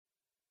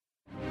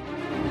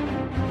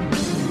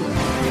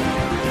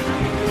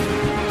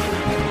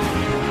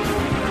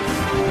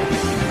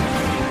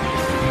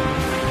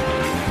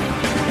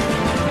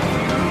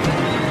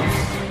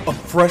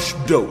fresh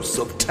dose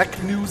of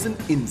tech news and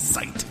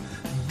insight.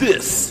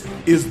 This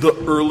is the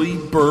Early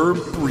Bird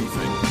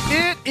Briefing.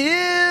 It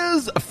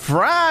is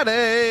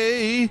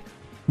Friday,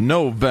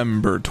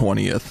 November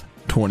 20th,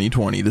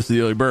 2020. This is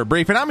the Early Bird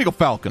Briefing. I'm Eagle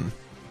Falcon.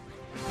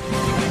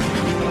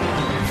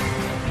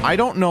 I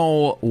don't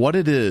know what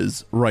it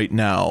is right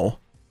now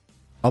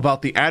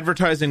about the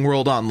advertising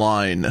world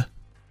online,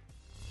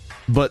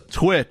 but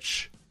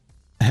Twitch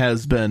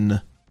has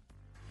been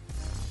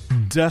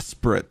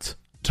desperate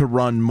to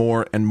run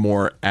more and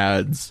more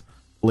ads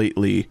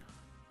lately.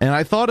 And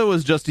I thought it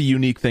was just a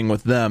unique thing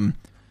with them,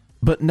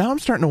 but now I'm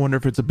starting to wonder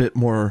if it's a bit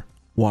more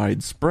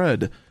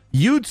widespread.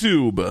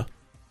 YouTube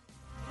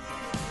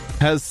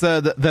has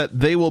said that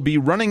they will be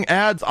running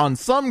ads on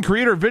some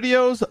creator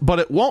videos, but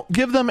it won't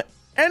give them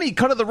any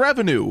cut of the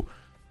revenue.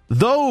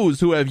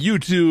 Those who have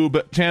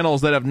YouTube channels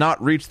that have not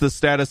reached the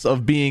status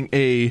of being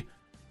a,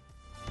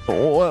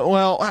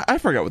 well, I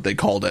forgot what they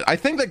called it. I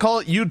think they call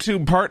it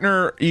YouTube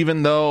partner,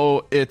 even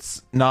though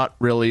it's not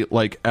really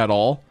like at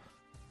all.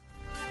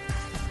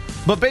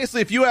 But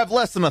basically, if you have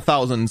less than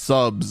 1,000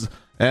 subs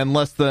and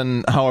less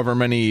than however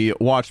many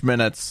watch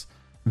minutes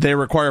they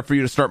require for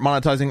you to start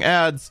monetizing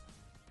ads,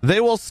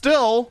 they will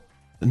still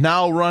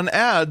now run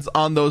ads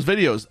on those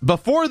videos.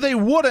 Before they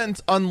wouldn't,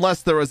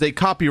 unless there was a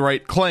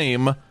copyright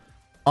claim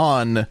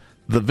on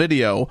the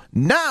video.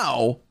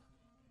 Now,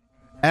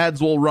 ads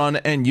will run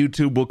and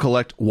YouTube will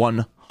collect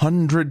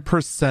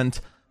 100%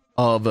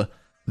 of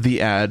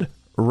the ad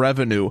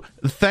revenue.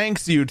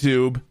 Thanks,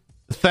 YouTube.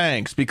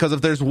 Thanks. Because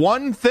if there's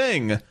one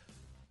thing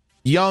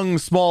young,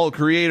 small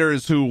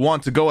creators who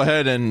want to go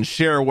ahead and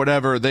share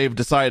whatever they've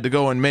decided to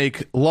go and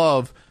make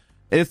love,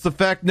 it's the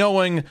fact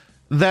knowing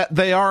that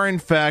they are, in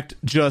fact,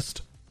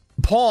 just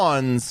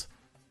pawns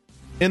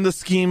in the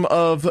scheme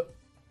of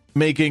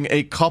making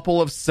a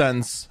couple of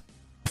cents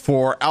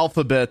for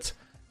Alphabet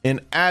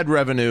in ad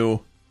revenue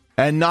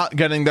and not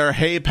getting their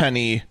hay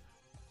penny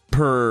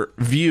per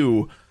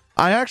view.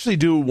 I actually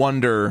do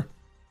wonder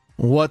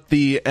what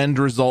the end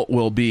result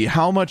will be.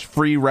 How much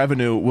free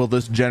revenue will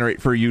this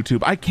generate for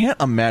YouTube? I can't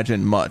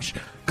imagine much,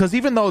 because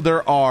even though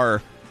there's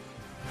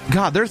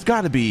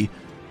got to be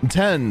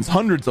tens,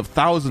 hundreds of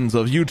thousands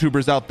of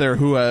YouTubers out there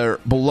who are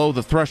below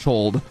the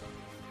threshold,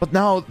 but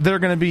now they're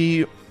going to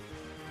be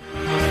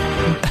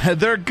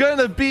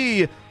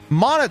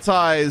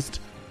monetized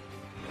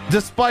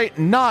despite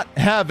not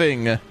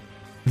having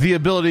the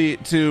ability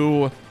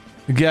to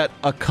get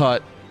a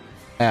cut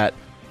at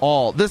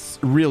all. This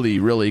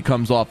really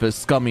comes off as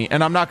scummy,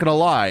 and I'm not gonna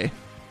lie,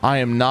 I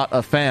am not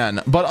a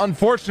fan. But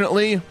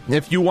unfortunately,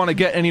 if you want to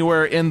get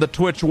anywhere in the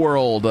Twitch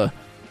world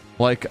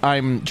like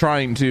I'm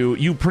trying to,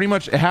 you pretty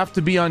much have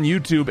to be on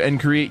YouTube and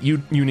create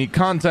unique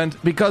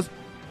content, because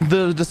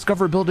the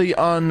discoverability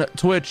on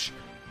Twitch,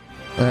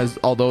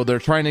 although they're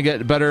trying to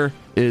get better,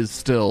 is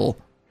still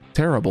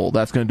terrible.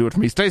 That's gonna do it for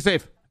me. Stay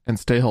safe and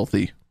stay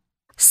healthy.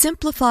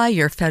 Simplify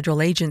your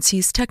federal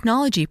agency's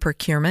technology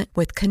procurement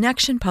with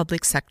Connection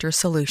Public Sector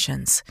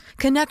Solutions.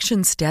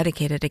 Connection's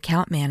dedicated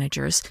account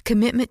managers,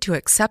 commitment to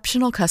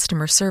exceptional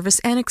customer service,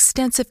 and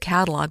extensive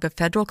catalog of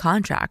federal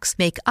contracts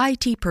make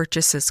IT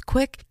purchases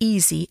quick,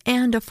 easy,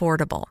 and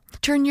affordable.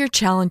 Turn your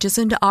challenges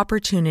into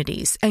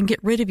opportunities and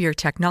get rid of your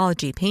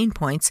technology pain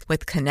points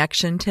with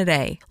Connection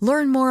today.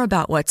 Learn more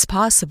about what's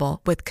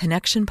possible with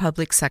Connection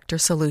Public Sector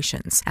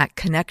Solutions at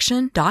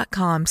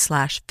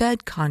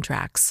connection.com/Fed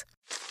contracts.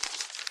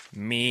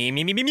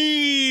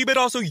 Me, but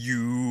also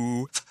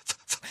you.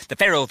 The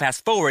Pharaoh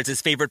fast forwards his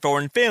favorite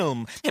foreign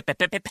film,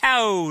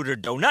 Powder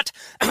Donut.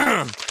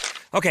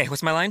 Okay,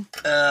 what's my line?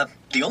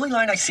 The only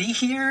line I see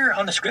here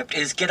on the script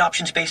is get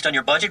options based on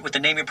your budget with the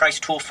Name Your Price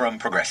tool from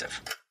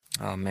Progressive.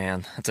 Oh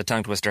man, that's a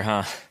tongue twister,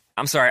 huh?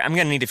 I'm sorry, I'm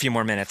gonna need a few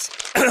more minutes.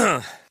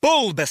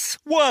 Bulbous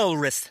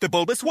Walrus, the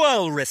Bulbous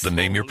Walrus. The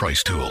Name Your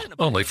Price tool,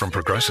 only from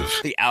Progressive.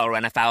 The owl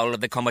ran afoul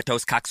of the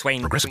comatose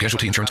coxswain. Progressive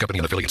Casualty Insurance Company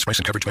and affiliates. Price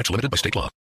and coverage match limited by state law.